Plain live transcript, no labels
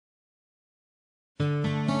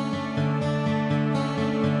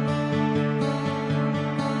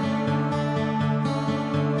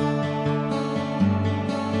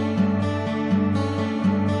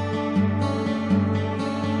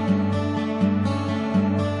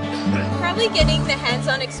Probably getting the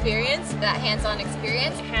hands-on experience. That hands-on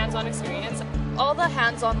experience. Hands-on experience. All the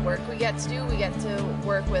hands-on work we get to do, we get to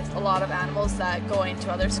work with a lot of animals that going to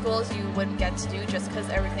other schools you wouldn't get to do just because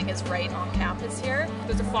everything is right on campus here.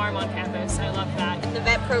 There's a farm on campus. I love that. The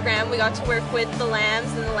vet program, we got to work with the lambs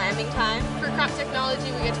and the lambing time. For crop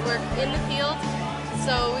technology, we get to work in the field,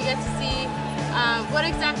 so we get to see what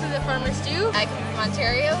exactly the farmers do. I come from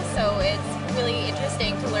Ontario, so it's really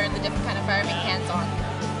interesting to learn the different kind of farming hands-on.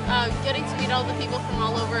 Getting to meet all the people from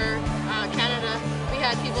all over Canada. We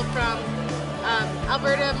had people from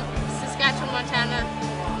Alberta, Saskatchewan, Montana,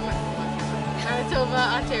 Manitoba,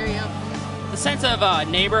 Ontario. The sense of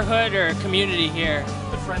neighborhood or community here.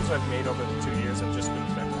 The friends I've made over the 2 years have just been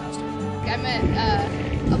fantastic. I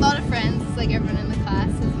met a lot of friends, like everyone in the class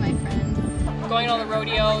is my friend. Going to all the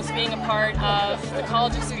rodeos, being a part of the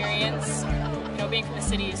college experience, you know, being from the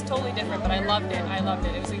city is totally different, but I loved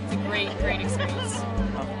it. It's a great experience.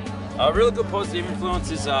 A really good positive influence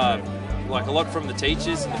is like a lot from the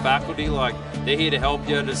teachers and the faculty. Like, they're here to help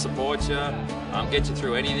you, to support you, get you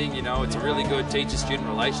through anything. You know, it's a really good teacher-student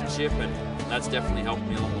relationship, and that's definitely helped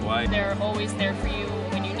me along the way. They're always there for you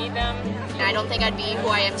when you need them. I don't think I'd be who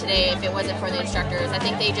I am today if it wasn't for the instructors. I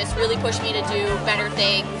think they just really push me to do better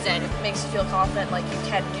things, and It makes you feel confident like you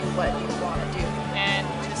can do what you want to do. And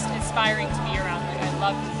just inspiring to be around.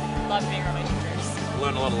 Like, I love being around my teachers. I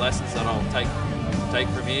learned a lot of lessons that I'll take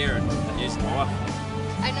from here and use in my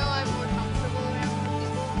life. I know I'm more comfortable around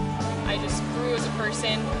people. I just grew as a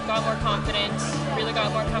person, got more confident, really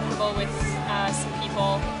got more comfortable with some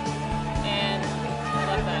people, and I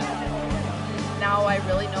love that. Now I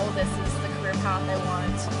really know this is the career path I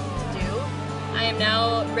wanted to do. I am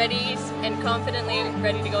now ready and confidently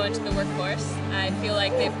ready to go into the workforce. I feel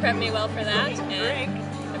like they've prepped me well for that,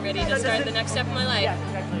 and I'm ready to start the next step of my life.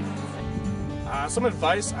 Some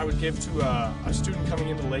advice I would give to a student coming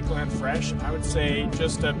into Lakeland fresh, I would say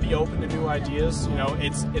just be open to new ideas. You know,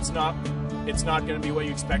 it's not going to be what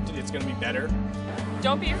you expected. It's going to be better.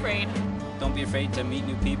 Don't be afraid. Don't be afraid to meet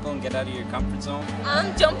new people and get out of your comfort zone.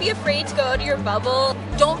 don't be afraid to go out of your bubble.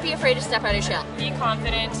 Don't be afraid to step out of your shell. Be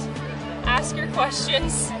confident. Ask your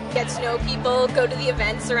questions. Get to know people, go to the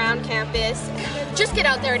events around campus. Just get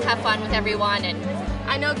out there and have fun with everyone. And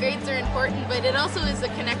I know grades are important, but it also is the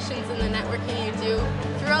connections and the networking you do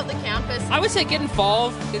throughout the campus. I would say get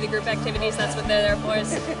involved. Do the group activities, that's what they're there for,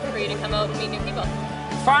 is for you to come out and meet new people.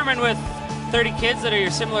 Farming with 30 kids that are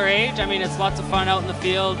your similar age, I mean, it's lots of fun out in the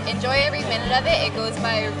field. enjoy every minute of it. It goes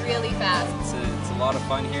by really fast. It's a lot of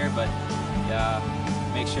fun here, but yeah,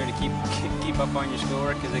 make sure to keep up on your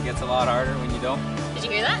schoolwork because it gets a lot harder when you don't. Did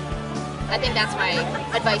you hear that? I think that's my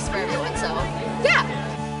advice for everyone, so yeah.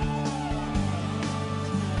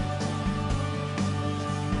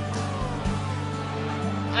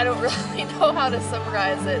 I don't really know how to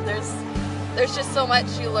summarize it. There's just so much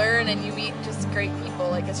you learn, and you meet just great people.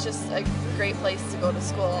 Like, it's just a great place to go to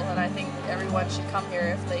school, and I think everyone should come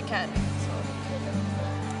here if they can. So.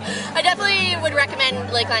 I definitely would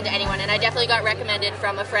recommend Lakeland to anyone, and I definitely got recommended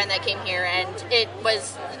from a friend that came here, and it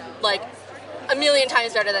was like a million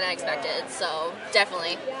times better than I expected, so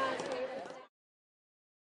definitely.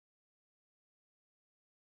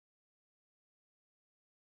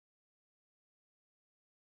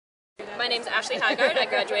 My name's Ashley Haggard. I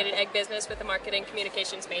graduated Egg Business with a Marketing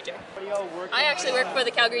Communications major. I actually work for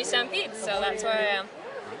the Calgary Stampede, so that's where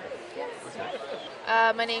I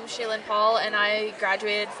am. My name's Shaylin Paul, and I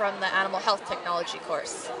graduated from the Animal Health Technology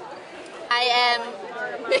course. I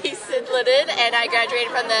am Mason Liddon, and I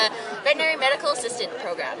graduated from the Veterinary Medical Assistant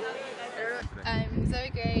program. I'm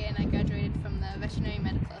Zoe Gray, and I graduated from the Veterinary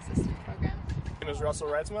Medical Assistant program. My name is Russell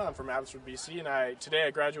Reitsma. I'm from Abbotsford, BC, and today I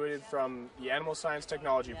graduated from the Animal Science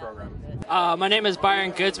Technology program. My name is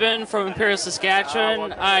Byron Goodsman from Imperial,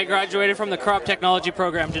 Saskatchewan. I graduated from the Crop Technology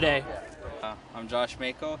program today. I'm Josh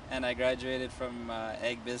Mako, and I graduated from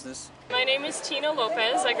Egg Business. My name is Tina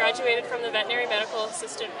Lopez. I graduated from the Veterinary Medical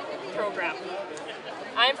Assistant program.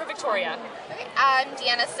 I am from Victoria. I'm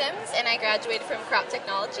Deanna Sims, and I graduated from Crop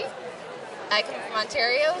Technology. I come from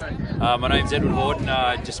Ontario. My name's Edward Horton.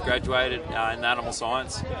 I just graduated in animal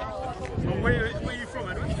science. Where are you from,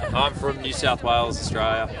 Edward? I'm from New South Wales,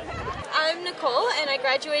 Australia. I'm Nicole, and I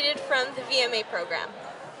graduated from the VMA program.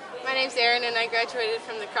 My name's Erin, and I graduated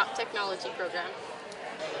from the Crop Technology program.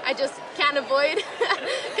 I just can't avoid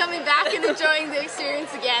coming back and enjoying the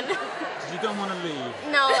experience again. You don't want to leave?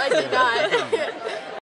 No, I did not.